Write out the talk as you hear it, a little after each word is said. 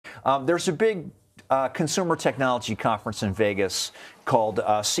There's a big consumer technology conference in Vegas called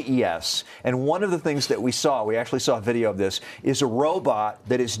CES. And one of the things that we actually saw a video of this, is a robot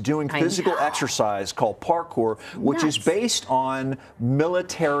that is doing physical exercise called parkour, which is based on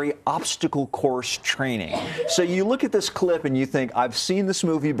military obstacle course training. So you look at this clip and you think, I've seen this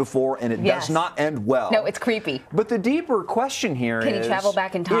movie before, and it does not end well. No, it's creepy. But the deeper question here is, can you travel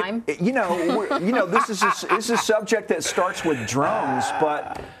back in time? This is a subject that starts with drones,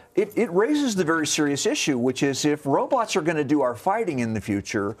 but it raises the very serious issue, which is if robots are going to do our fighting in the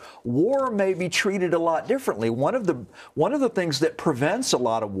future, war may be treated a lot differently. One of the things that prevents a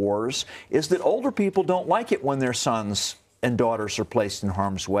lot of wars is that older people don't like it when their sons and daughters are placed in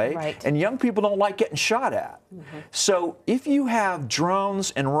harm's way, and young people don't like getting shot at. So if you have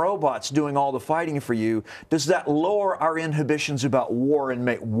drones and robots doing all the fighting for you, does that lower our inhibitions about war and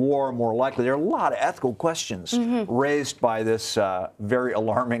make war more likely? There are a lot of ethical questions raised by this very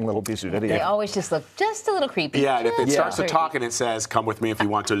alarming little piece of video. They always just look just a little creepy. Yeah, and if it starts to talk and it says, come with me if you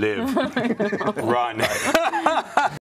want to live, run.